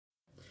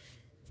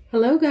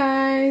Hello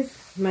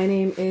guys, my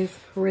name is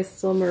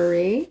Crystal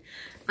Marie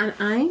and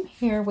I'm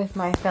here with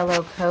my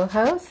fellow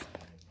co-host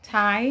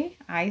Ty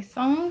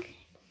Isong.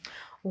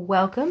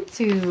 Welcome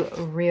to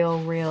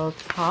Real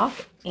Talk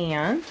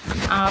and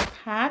Our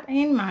Heart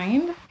and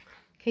Mind.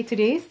 Okay,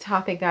 today's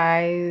topic,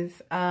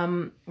 guys,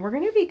 we're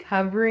going to be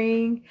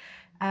covering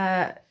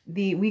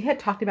we had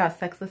talked about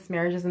sexless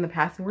marriages in the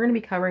past, and we're going to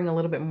be covering a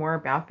little bit more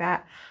about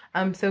that.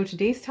 So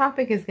today's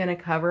topic is going to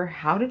cover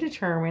how to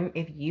determine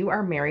if you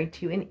are married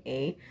to an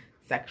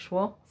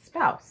asexual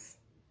spouse.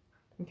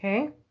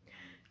 Okay,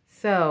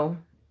 so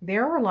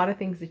there are a lot of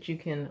things that you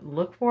can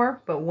look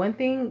for, but one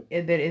thing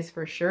that is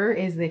for sure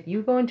is that if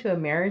you go into a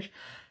marriage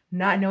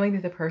not knowing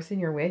that the person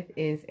you're with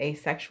is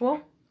asexual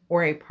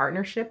or a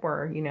partnership,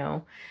 or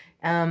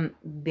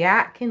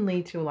that can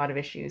lead to a lot of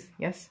issues.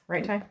 Yes,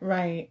 right, Ty?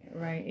 Right,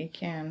 it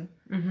can.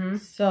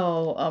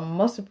 So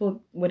most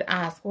people would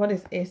ask, what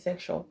is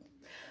asexual?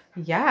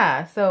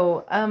 Yeah,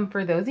 so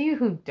for those of you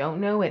who don't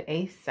know what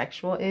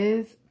asexual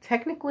is,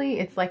 technically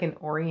it's like an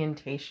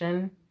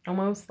orientation,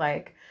 almost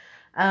like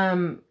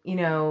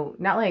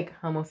not like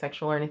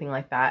homosexual or anything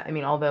like that. I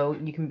mean, although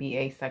you can be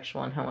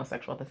asexual and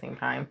homosexual at the same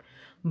time,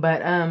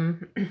 but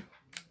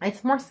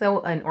it's more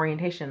so an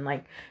orientation.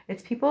 Like,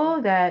 it's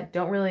people that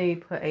don't really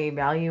put a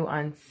value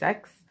on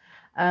sex,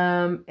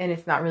 and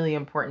it's not really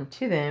important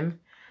to them,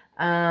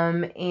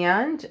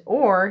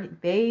 or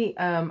they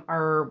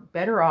are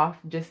better off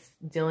just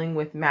dealing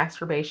with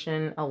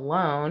masturbation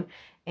alone,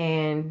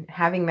 and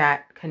having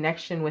that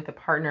connection with a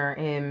partner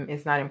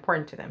is not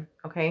important to them.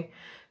 Okay,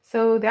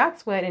 so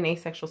that's what an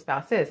asexual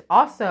spouse is.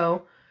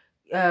 Also,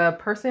 a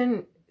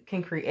person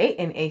can create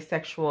an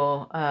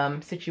asexual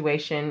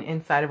situation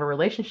inside of a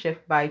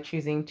relationship by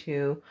choosing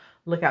to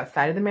look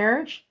outside of the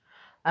marriage.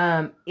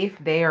 If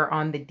they are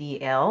on the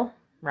DL,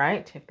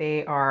 right? If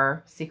they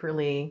are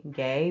secretly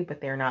gay,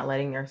 but they're not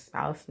letting their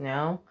spouse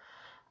know.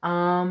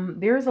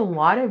 There's a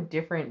lot of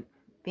different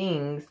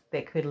things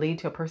that could lead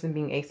to a person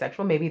being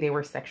asexual. Maybe they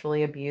were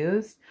sexually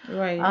abused.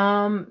 Right.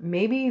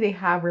 Maybe they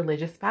have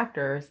religious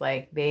factors,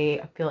 like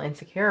they feel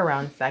insecure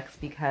around sex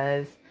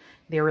because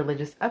their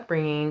religious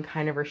upbringing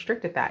kind of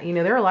restricted that.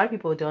 There are a lot of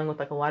people dealing with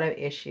like a lot of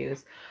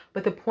issues,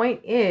 but the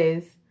point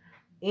is,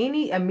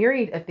 a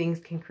myriad of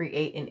things can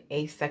create an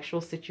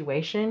asexual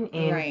situation,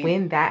 and Right.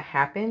 when that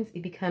happens,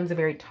 it becomes a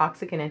very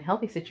toxic and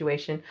unhealthy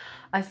situation,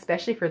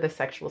 especially for the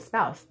sexual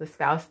spouse, the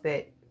spouse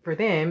that for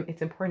them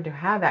it's important to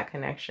have that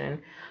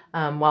connection,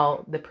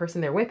 while the person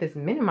they're with is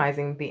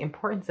minimizing the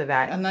importance of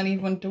that And not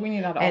even doing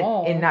it at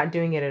all. And not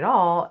doing it at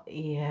all.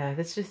 Yeah,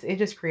 it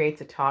just creates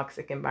a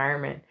toxic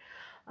environment.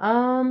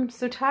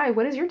 So Ty,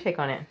 what is your take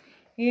on it?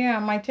 Yeah,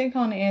 my take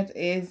on it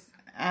is,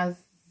 as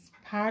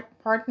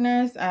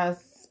partners,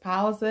 as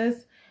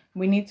spouses,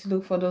 we need to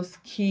look for those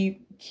key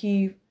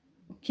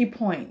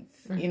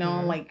points.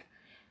 Like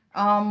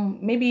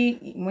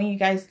maybe when you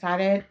guys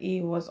started,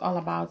 it was all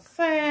about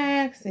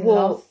sex, and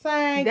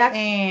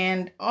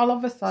all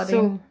of a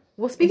sudden,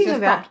 speaking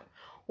of that.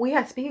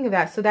 Speaking of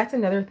that, so that's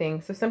another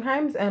thing. So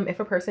sometimes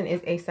if a person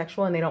is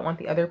asexual and they don't want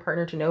the other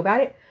partner to know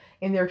about it,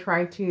 and they're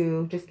trying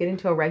to just get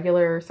into a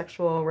regular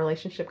sexual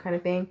relationship kind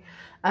of thing,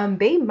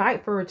 they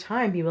might for a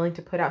time be willing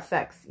to put out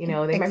sex. They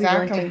might be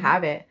willing to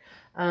have it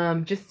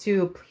just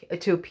to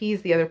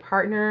appease the other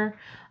partner,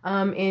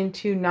 and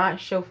to not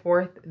show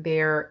forth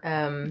their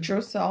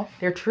true self,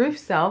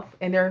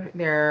 and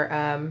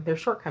their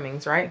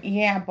shortcomings, right?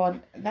 Yeah, but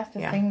that's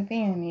the same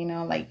thing,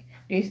 like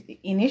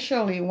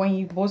initially when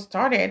you both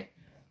started,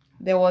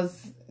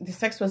 the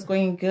sex was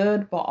going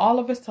good, but all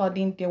of a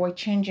sudden there were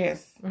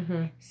changes.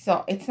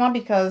 So it's not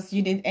because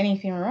you did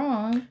anything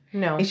wrong.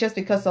 No, it's just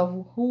because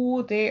of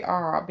who they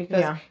are,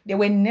 because they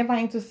were never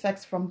into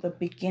sex from the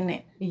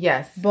beginning.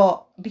 Yes,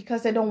 but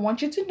because they don't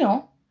want you to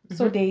know,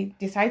 so they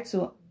decide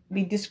to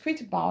be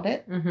discreet about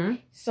it,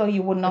 so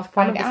you would not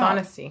find out.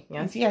 Dishonesty.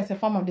 Yes, it's a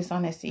form of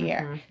dishonesty.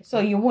 Yeah.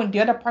 So the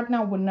other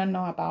partner would not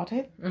know about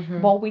it.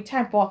 But with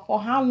time,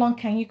 for how long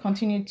can you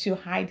continue to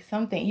hide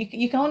something?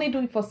 You can only do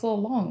it for so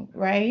long,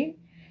 right?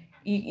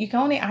 You can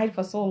only hide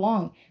for so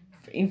long.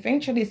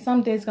 Eventually,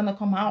 someday it's gonna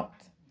come out.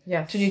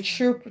 Yes. To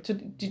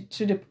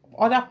the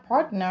other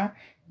partner,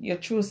 your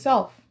true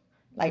self.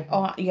 Like,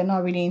 oh, you're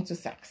not really into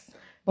sex.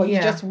 But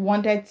you just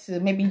wanted to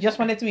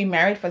be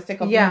married for the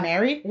sake of being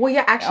married. Well,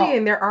 yeah, actually,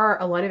 and there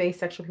are a lot of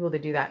asexual people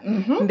that do that.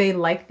 They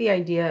like the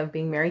idea of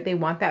being married. They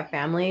want that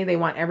family. They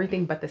want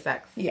everything but the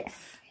sex.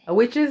 Yes.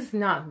 Which is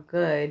not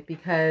good,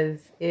 because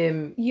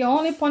you're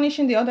only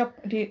punishing the other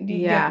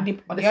the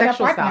other partner.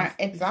 Spouse.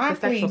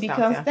 Exactly.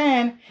 Because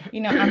then,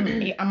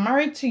 I'm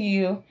married to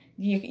you.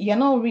 You're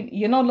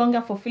no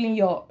longer fulfilling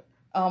your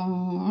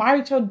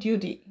marital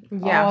duty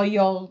or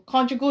your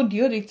conjugal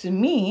duty to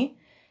me,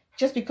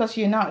 just because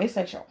you're now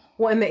asexual.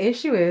 Well, and the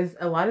issue is,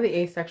 a lot of the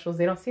asexuals,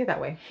 they don't see it that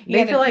way.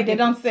 They feel like they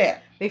don't see it.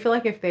 They feel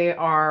like if they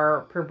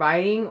are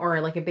providing, or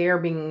like if they are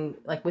being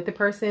like with the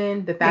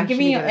person, they're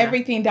giving you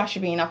everything, that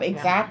should be enough.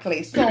 Exactly.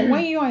 Yeah. So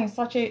when you are in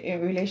such a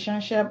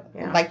relationship,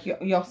 like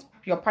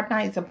your partner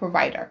is a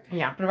provider,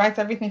 provides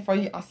everything for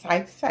you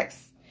aside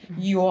sex.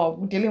 you are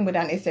dealing with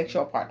an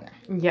asexual partner.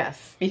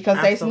 Yes.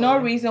 Because there's no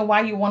absolutely. reason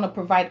why you want to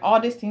provide all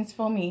these things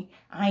for me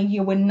and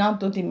you will not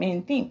do the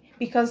main thing.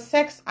 Because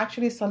sex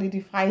actually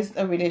solidifies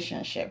a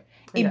relationship.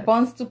 It does.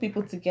 bonds two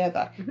people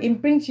together.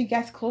 It brings you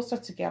guys closer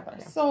together.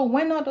 Yeah. So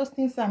when all those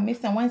things are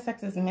missing, when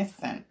sex is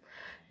missing,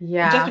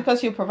 Yeah. just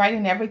because you're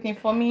providing everything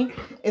for me,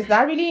 is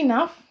that really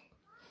enough?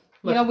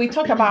 Look. You know, we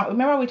talked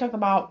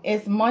about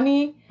is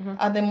money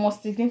the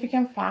most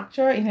significant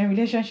factor in a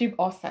relationship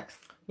or sex?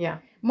 Yeah.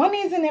 Money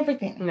isn't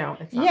everything. No,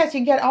 it's not. Yes,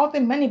 you get all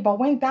the money, but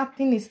when that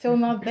thing is still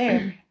not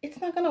there,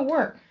 it's not gonna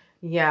work.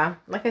 Yeah.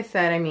 Like I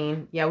said, I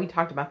mean, yeah, we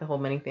talked about the whole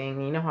money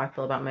thing. You know how I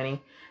feel about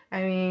money.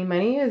 I mean,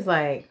 money is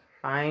like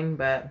fine,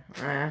 but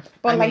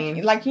But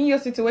like in your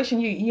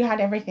situation, you had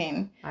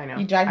everything. I know.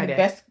 You drive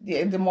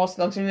the most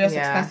luxurious,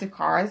 expensive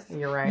cars.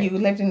 You're right. You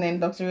lived in a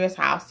luxurious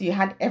house. You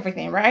had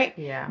everything, right?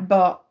 Yeah.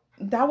 But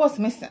that was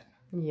missing.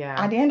 Yeah.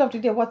 At the end of the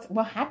day,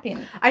 what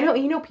happened? I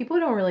know, people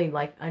don't really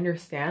like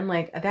understand,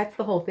 like that's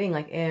the whole thing,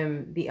 like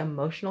the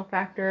emotional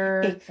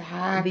factor.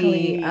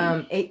 Exactly.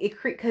 It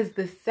because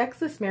the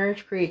sexless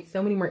marriage creates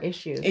so many more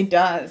issues. It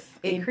does.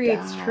 It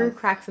creates true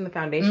cracks in the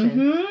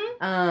foundation.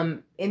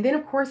 And then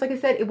of course, like I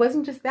said, it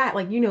wasn't just that.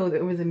 Like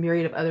there was a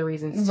myriad of other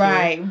reasons too.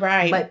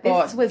 Right. But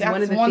this was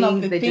one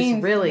of the things that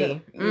just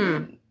really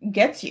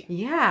gets you.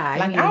 Yeah.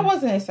 I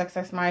wasn't a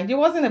success marriage. It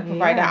wasn't a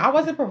provider. I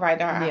was a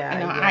provider.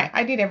 Yeah.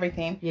 I did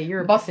everything. Yeah,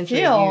 you're but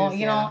still,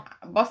 abused,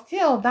 but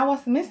still that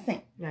was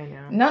missing. I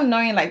know. Not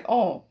knowing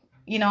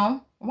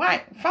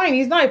why? Fine,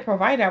 he's not a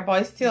provider, but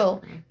he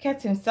still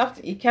kept himself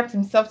to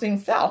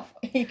himself.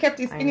 He kept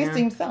his feelings to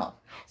himself.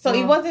 So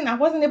I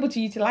wasn't able to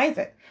utilize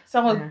it. So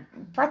I was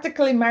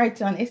practically married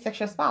to an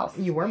asexual spouse.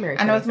 You were married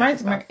to and I was married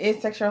to an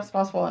asexual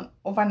spouse for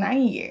over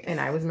 9 years. And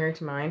I was married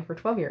to mine for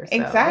 12 years. So,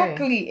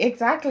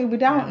 exactly.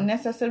 Without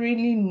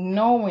necessarily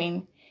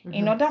knowing.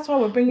 That's why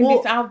we're bringing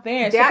this out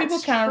there. So people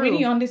can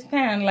really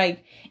understand,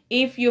 like,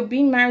 if you're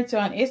being married to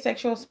an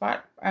asexual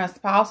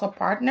spouse or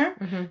partner,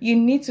 you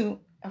need to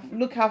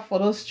look out for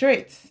those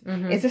traits.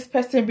 Is this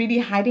person really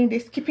hiding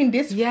this, keeping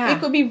this? Yeah.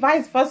 It could be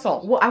vice versa.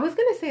 Well, I was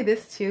going to say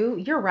this too.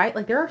 You're right.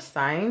 Like, there are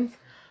signs.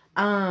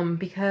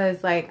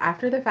 Because like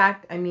after the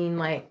fact, I mean,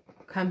 like,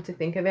 come to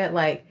think of it,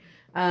 like,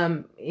 I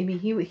mean,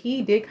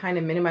 he did kind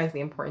of minimize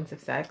the importance of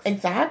sex.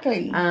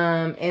 Exactly.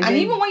 And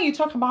even when you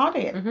talk about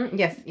it,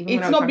 yes,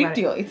 it's no big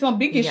deal. It's no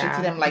big issue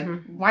to them. Like,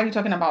 why are you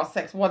talking about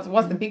sex? What's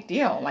the big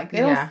deal? Like, they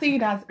don't see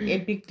it as a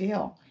big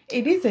deal.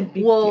 It is a big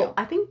deal. Well,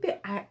 I think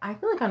that I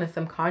feel like on a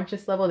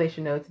subconscious level, they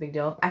should know it's a big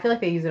deal. I feel like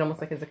they use it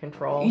almost like as a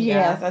control.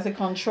 Yes, as a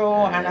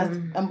control and as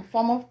a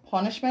form of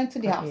punishment to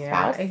their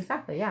spouse.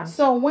 Exactly, yeah.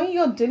 So when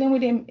you're dealing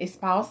with a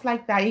spouse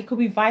like that, it could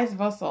be vice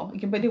versa. It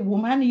could be the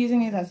woman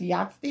using it as a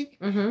yardstick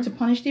to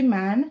punish the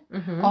man,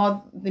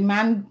 or the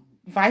man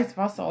vice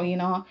versa,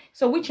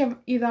 So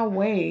either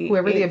way.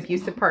 Whoever the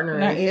abusive partner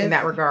is in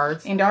that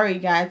regards. In that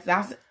regards,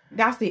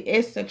 that's the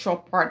asexual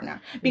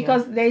partner.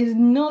 Because there is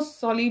no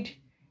solid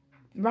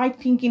right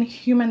thinking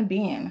human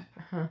being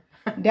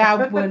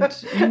that would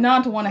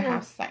not want to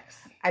have sex.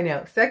 I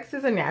know. Sex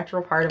is a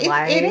natural part of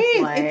life. It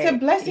is. It's a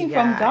blessing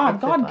from God.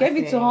 God gave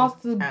it to us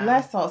to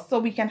bless us so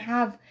we can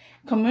have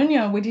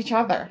communion with each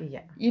other.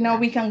 Yeah.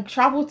 We can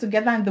travel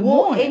together in the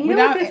moon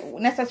without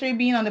necessarily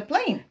being on the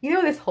plane.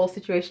 This whole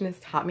situation has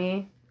taught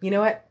me, you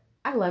know what?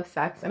 I love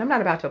sex, and I'm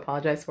not about to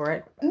apologize for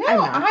it. No,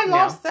 I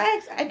love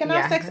sex. I can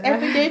have sex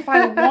every day if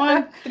I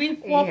want, 3,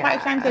 4,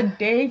 5 times a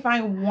day if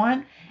I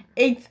want.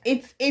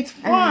 It's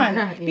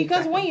fun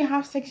because when you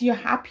have sex, you're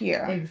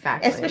happier.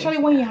 Exactly. Especially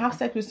when you have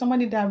sex with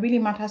somebody that really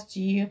matters to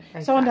you,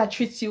 someone that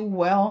treats you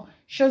well,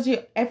 shows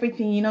you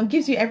everything,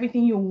 gives you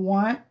everything you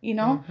want,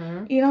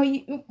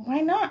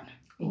 why not?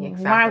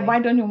 Exactly. Why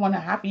don't you want to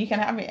have it? You can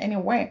have it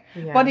anywhere.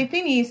 Yeah. But the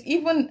thing is,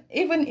 even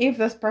if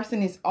this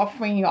person is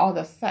offering you all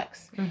the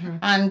sex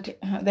and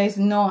there's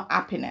no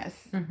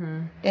happiness,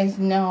 there's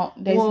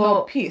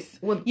no peace,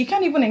 you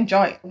can't even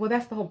enjoy it. Well,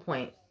 that's the whole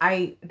point.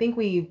 I think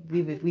we've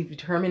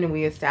determined and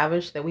we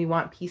established that we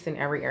want peace in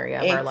every area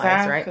of our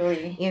lives,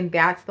 right? And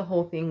that's the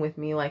whole thing with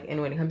me. Like,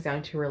 and when it comes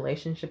down to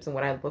relationships and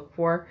what I look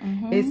for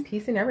is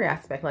peace in every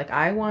aspect. Like,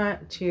 I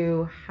want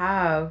to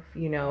have,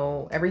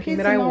 everything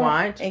that I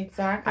want.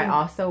 Exactly. I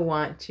also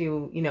want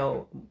to,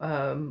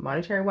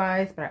 monetary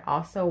wise, but I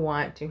also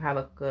want to have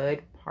a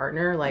good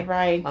partner, like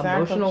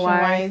emotional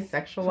wise,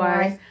 sexual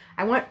wise.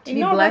 I want to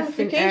be blessed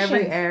in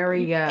every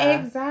area.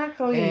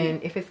 Exactly.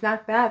 And if it's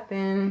not that,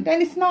 then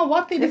it's not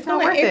worth it. It's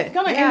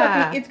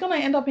gonna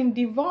end up in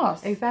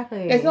divorce.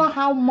 Exactly. It's not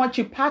how much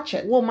you patch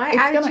it. Well, my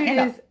attitude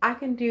is I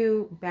can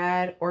do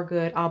bad or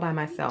good all by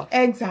myself.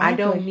 Exactly. I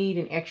don't need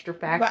an extra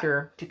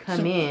factor to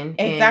come in.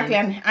 Exactly.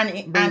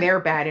 And bring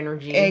their bad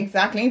energy.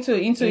 Exactly.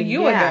 Into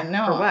you again.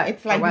 No. For what?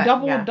 It's like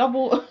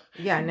double.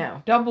 Yeah,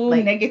 no. Double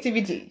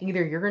negativity.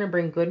 Either you're going to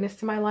bring goodness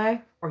to my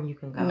life or you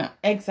can go. No,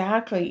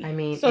 exactly. I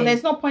mean, so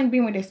there's no point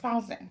being with a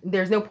spouse then.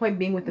 There's no point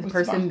being with this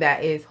person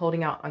that is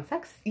holding out on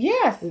sex.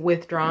 Yes.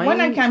 Withdrawing.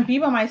 When I can be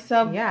by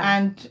myself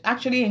and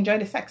actually enjoy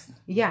the sex.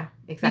 Yeah,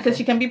 exactly. Because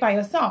you can be by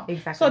yourself.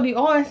 Exactly. So the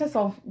whole essence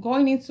of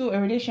going into a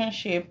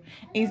relationship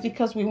is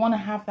because we want to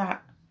have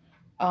that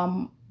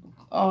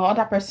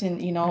other person,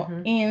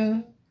 Mm-hmm.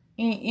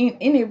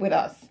 in it with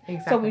us.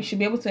 Exactly. So we should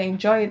be able to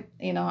enjoy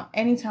it,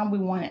 anytime we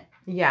want it.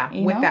 Yeah,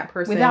 with that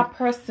person. With that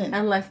person.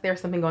 Unless there's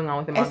something going on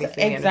with them,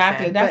 obviously.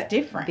 Exactly. That's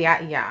different.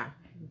 Yeah,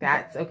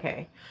 that's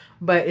okay.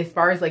 But as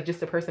far as like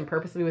just a person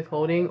purposely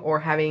withholding or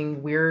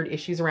having weird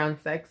issues around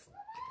sex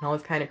and all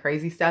this kind of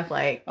crazy stuff,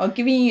 like, or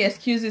giving you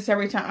excuses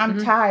every time,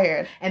 I'm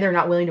tired, and they're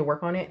not willing to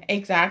work on it.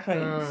 Exactly.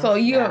 So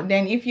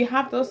then if you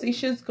have those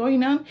issues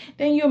going on,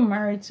 then you're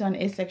married to an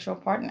asexual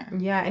partner.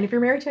 Yeah, and if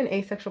you're married to an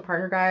asexual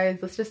partner, guys,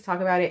 let's just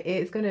talk about it.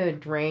 It's gonna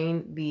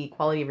drain the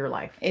quality of your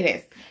life. It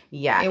is.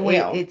 Yeah, it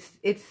will.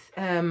 It's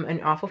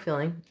an awful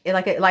feeling.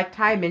 Like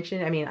Ty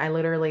mentioned, I mean, I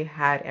literally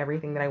had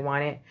everything that I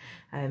wanted.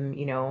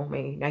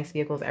 My nice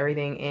vehicles,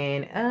 everything,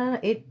 and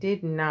it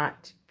did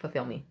not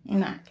fulfill me.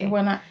 No, it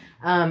will not.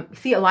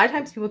 See, a lot of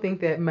times people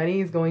think that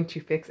money is going to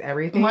fix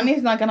everything. Money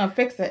is not going to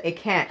fix it. It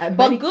can't.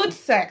 But good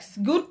sex,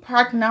 good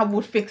partner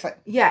would fix it.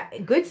 Yeah,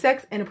 good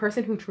sex and a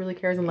person who truly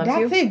cares and loves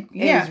you. That's it.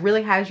 Yeah. And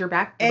really has your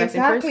back.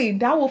 Exactly.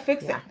 That will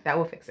fix it. That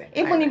will fix it.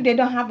 Even if they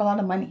don't have a lot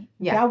of money.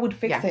 Yeah. That would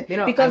fix it.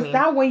 Because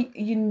that way,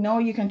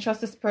 you can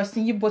trust this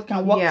person. You both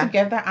can work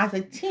together as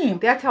a team.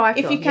 That's how I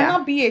feel. If you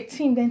cannot be a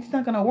team, then it's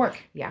not going to work.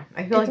 Yeah.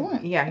 I feel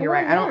you're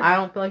right. I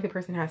don't feel like the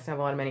person has to have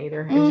a lot of money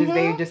either. It's just,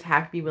 they just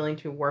have to be willing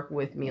to work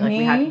with me. Like,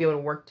 we have to be able to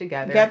work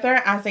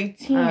together as a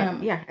team.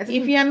 As a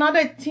if you're not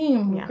a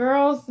team,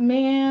 girls,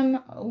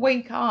 man,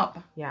 wake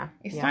up. Yeah.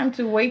 It's time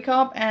to wake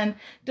up, and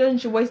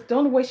don't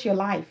waste your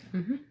life.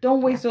 Mm-hmm.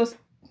 Don't waste those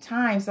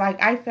times.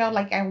 Like, I felt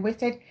like I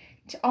wasted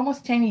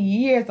almost 10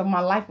 years of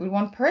my life with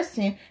one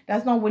person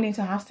that's not willing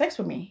to have sex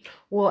with me.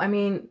 Well, I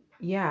mean,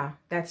 yeah,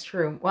 that's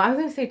true. Well, I was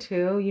gonna say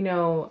too,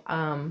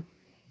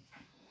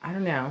 I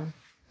don't know.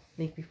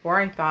 Like, before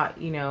I thought,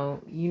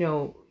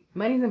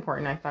 money's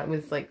important. I thought it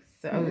was like,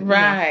 so,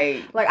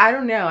 right. Like, I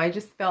don't know. I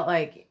just felt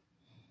like,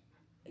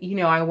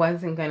 I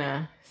wasn't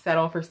gonna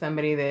settle for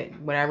somebody that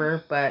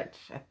whatever. But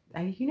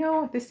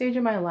at this stage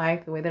of my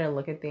life, the way that I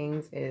look at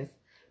things is,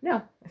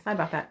 no, it's not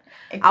about that.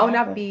 Exactly. I will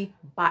not be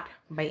bought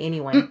by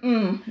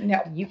anyone. No,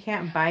 you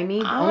can't buy me.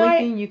 The only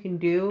thing you can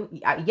do,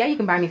 you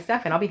can buy me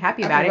stuff, and I'll be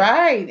happy about it.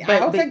 Right,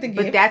 I'll take the gift.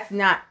 But that's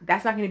not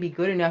going to be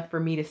good enough for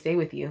me to stay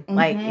with you. Mm-hmm.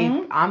 Like,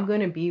 if I'm going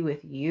to be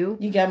with you,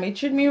 you got to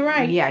treat me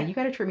right. Yeah, you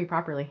got to treat me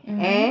properly,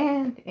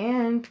 and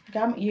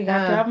you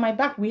got to have my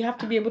back. We have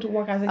to be able to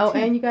work as a team. Oh,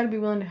 and you got to be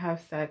willing to have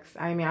sex.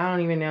 I mean, I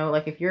don't even know.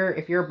 Like, if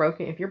you're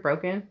broken,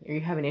 or you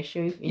have an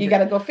issue, you got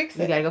to go fix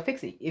it. You got to go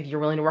fix it. If you're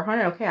willing to work on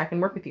it, okay, I can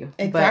work with you.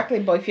 Exactly,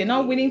 but if you're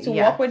not willing to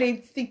work with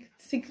it, seek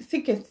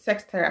a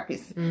sex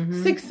therapist.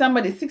 Mm-hmm. Seek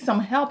some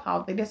help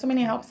out there. There's so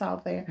many helps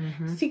out there.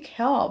 Mm-hmm. Seek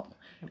help.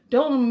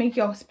 Don't make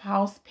your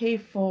spouse pay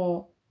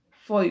for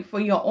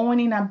your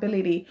own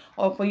inability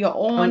or for your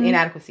own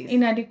inadequacies.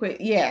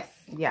 Yes.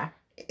 Yeah.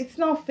 It's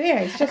not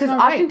fair. It's just because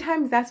not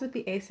oftentimes that's what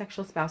the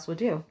asexual spouse will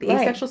do. The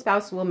asexual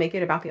spouse will make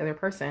it about the other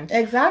person.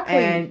 Exactly.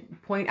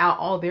 And point out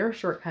all their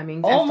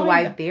shortcomings as to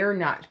why they're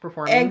not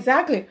performing.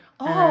 Exactly.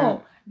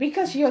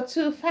 Because you're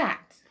too fat.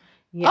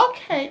 Yeah.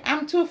 Okay,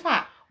 I'm too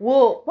fat.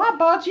 Well, what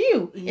about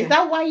you? Is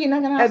that why you're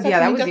not gonna have sex?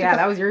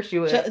 That was your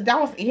issue.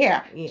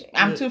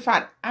 I'm too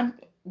fat. I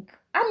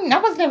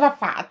was never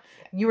fat.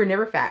 You were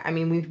never fat. I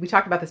mean, we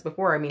talked about this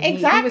before. I mean,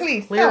 exactly. He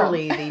was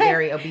clearly the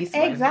very obese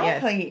one.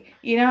 Exactly.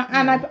 Yes.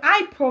 And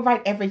I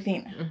provide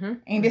everything. Mm-hmm.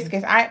 In this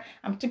case,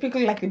 I'm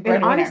typically like the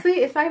breadwinner. And honestly,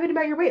 it's not even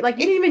about your weight. Like,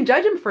 you didn't even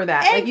judge him for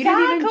that. Exactly. Like, you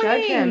didn't even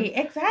judge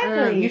him.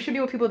 Exactly. You should be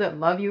with people that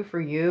love you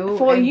for you.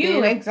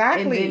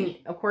 Exactly. And then,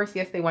 of course,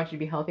 yes, they want you to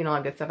be healthy and all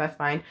that good stuff. That's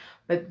fine.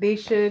 But they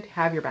should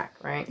have your back,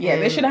 right? Yeah,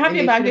 they should have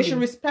your back. They should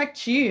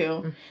respect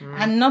you,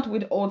 and not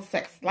with old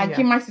sex. Like,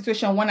 in my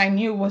situation, when I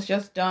knew it was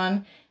just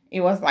done, it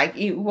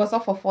was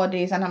off for 4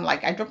 days, and I'm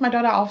like, I dropped my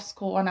daughter off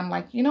school, and I'm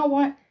like, you know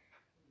what?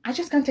 I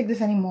just can't take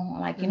this anymore.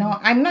 Like,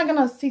 I'm not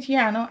gonna sit here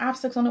and have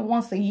sex only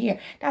once a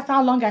year. That's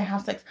how long I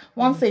have sex,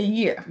 once a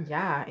year.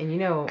 Yeah,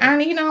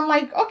 and I'm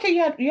like,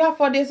 okay, you have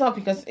 4 days off,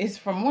 because it's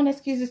from one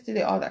excuses to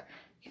the other.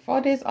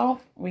 4 days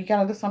off, we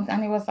gotta do something.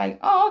 And it was like,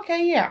 oh,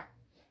 okay, yeah.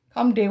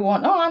 Come day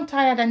 1, oh, I'm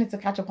tired, I need to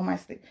catch up on my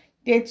sleep.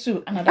 Day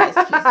 2, another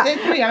excuse. Day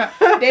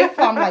 3, day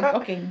 4, I'm like,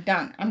 okay,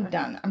 I'm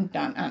done,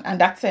 and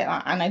that's it.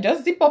 And I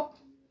just zip up.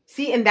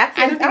 See, and that's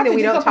the other thing that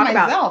we don't talk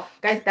about.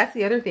 Guys, that's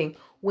the other thing.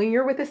 When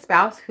you're with a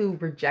spouse who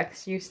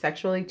rejects you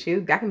sexually too,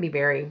 that can be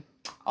very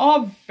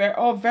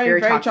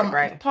very toxic,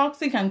 right?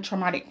 Toxic and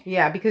traumatic.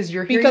 Yeah, because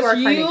you are trying to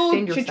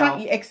extend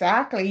yourself.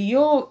 Exactly.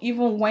 You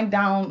even went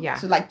down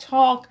to like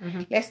talk,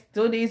 let's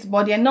do this,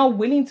 but they're not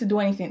willing to do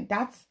anything.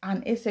 That's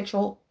an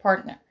asexual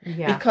partner.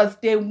 Yeah. Because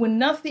they will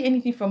not see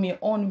anything from your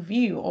own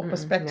view or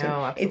perspective.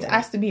 No, it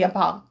has to be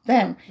about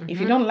them. If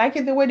you don't like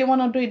it the way they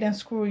want to do it, then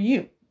screw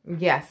you.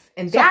 Yes,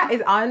 and that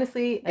is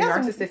honestly a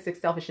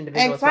narcissistic, selfish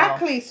individual.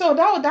 Exactly. As well.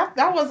 So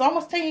that was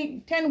almost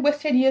 10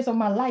 wasted years of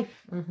my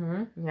life.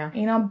 Mm-hmm.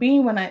 Yeah.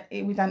 Being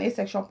with an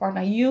asexual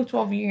partner,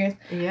 12 years,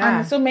 yeah,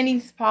 and so many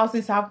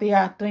spouses out there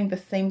are doing the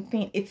same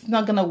thing. It's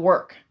not gonna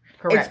work.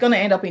 it's going to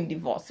end up in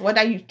divorce.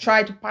 Whether you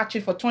try to patch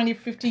it for 20,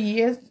 50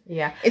 years,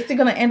 it's still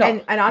going to end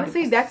up. And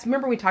honestly,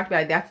 remember we talked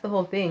about it. That's the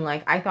whole thing.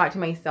 Like, I thought to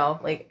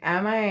myself, like,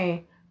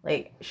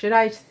 should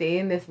I stay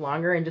in this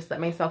longer and just let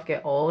myself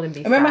get old and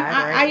be sad?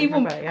 I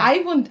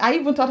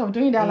even thought of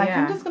doing that. Like,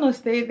 I'm just gonna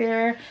stay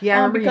there. Yeah,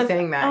 I remember you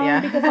saying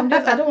that. Because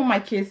I don't want my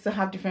kids to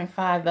have different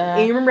fathers.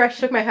 And you remember I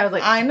shook my head. I was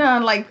like, I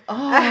know, like,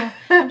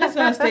 I'm just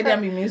gonna stay there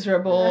and be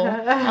miserable.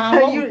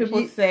 What would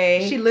people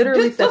say? She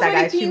literally said that,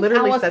 guys. She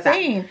literally said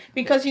that.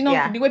 Because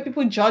the way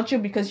people judge you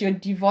because you're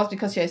divorced,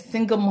 because you're a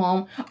single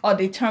mom, or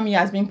they term you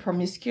as being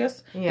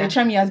promiscuous, they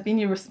term you as being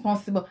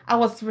irresponsible. I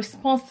was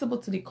responsible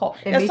to the core.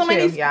 There's so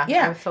many.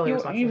 Totally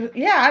responsible.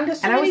 And there's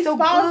so many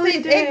spouses.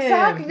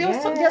 Exactly.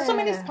 There's so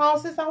many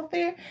spouses out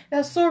there that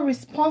are so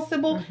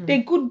responsible. They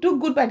do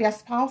good by their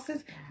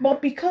spouses,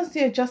 but because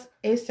they're just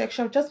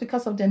asexual, just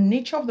because of the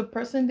nature of the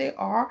person they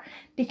are,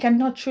 they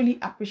cannot truly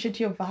appreciate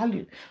your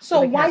value. So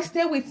why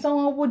stay with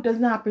someone who does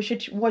not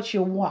appreciate what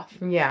you're worth?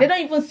 Yeah. They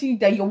don't even see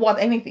that you're worth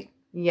anything.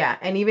 Yeah,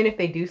 and even if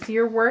they do see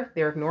your worth,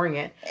 they're ignoring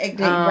it.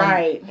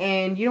 Right.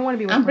 And you don't want to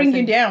be with and bring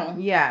you down.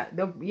 Yeah,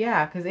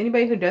 because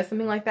anybody who does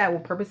something like that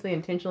will purposely,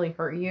 intentionally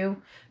hurt you.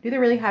 Do they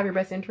really have your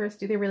best interest?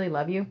 Do they really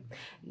love you?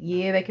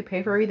 Yeah, they could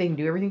pay for you, they can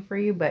do everything for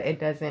you, but it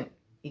doesn't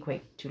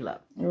equate to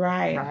love.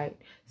 Right.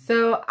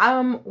 So,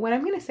 what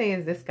I'm gonna say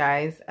is this,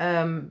 guys.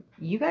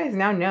 You guys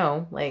now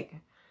know, like,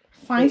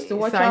 signs to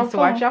watch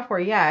out for.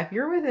 Yeah, if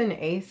you're with an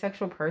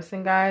asexual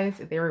person, guys,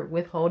 if they're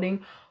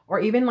withholding. Or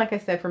even, like I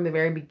said, from the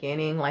very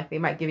beginning, like, they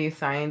might give you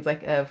signs,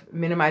 like, of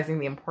minimizing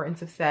the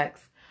importance of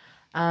sex.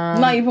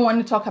 Not even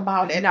wanting to talk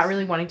about it. Not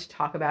really wanting to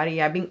talk about it.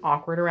 Yeah, being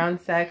awkward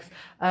around sex.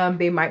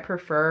 They might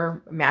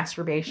prefer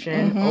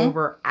masturbation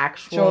over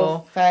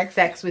actual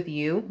sex with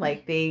you.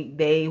 Like,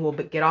 they will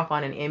get off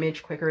on an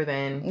image quicker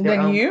than their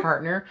own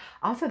partner.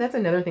 Also, that's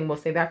another thing. We'll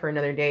save that for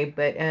another day.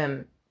 But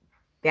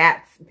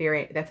that's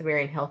a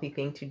very unhealthy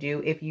thing to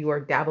do if you are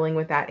dabbling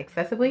with that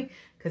excessively,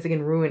 because it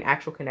can ruin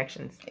actual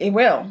connections. It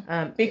will,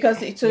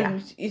 because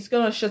it's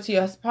gonna show to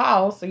your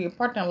spouse or your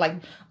partner, like,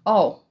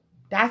 oh,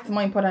 that's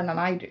more important than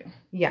I do.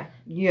 Yeah.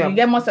 You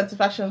get more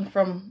satisfaction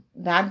from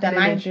that than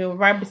I do.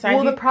 Right beside you.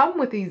 Well, the problem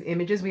with these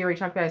images we already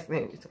talked about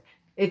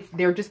is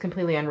they're just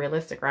completely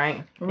unrealistic,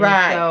 right?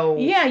 Right. So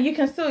you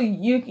can still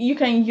you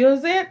can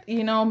use it.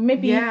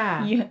 Maybe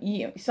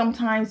you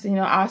sometimes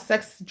our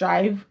sex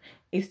drive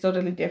is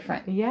totally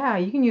different. Yeah,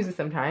 you can use it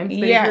sometimes.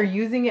 But if you're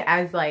using it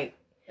as like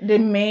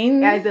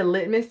as a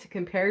litmus to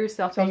compare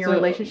yourself in your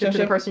relationship to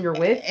the person you're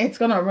with, it's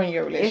gonna ruin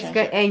your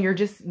relationship. And you're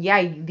just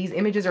these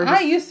images are.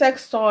 I use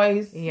sex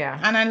toys. Yeah,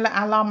 and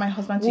I allow my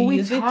husband to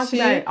use it too. About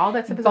it. All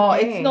that stuff is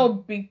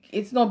okay.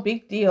 It's no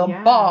big deal.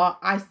 Yeah. But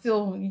I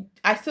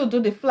still do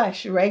the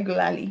flesh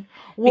regularly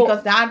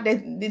because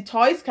the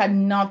toys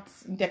cannot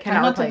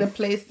take the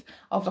place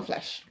of the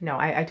flesh. No,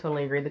 I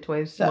totally agree. The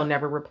toys will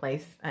never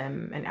replace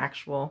an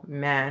actual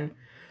man.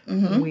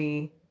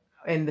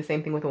 And the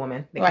same thing with a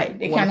woman. They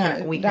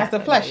cannot. That's the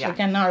flesh. You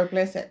cannot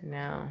replace it.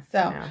 No.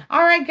 So,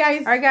 all right,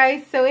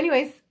 guys. So,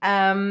 anyways,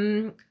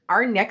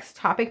 our next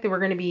topic that we're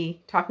going to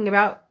be talking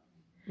about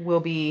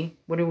will be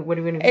what are we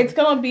going to do? It's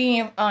going to be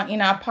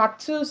in our part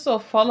 2. So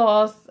follow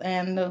us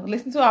and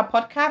listen to our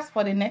podcast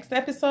for the next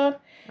episode.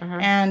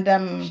 And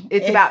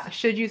it's about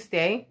should you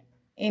stay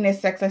in a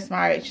sexless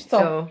marriage.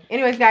 So,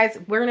 anyways, guys,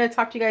 we're going to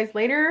talk to you guys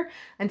later.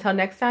 Until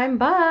next time,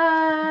 bye.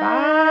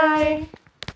 Bye.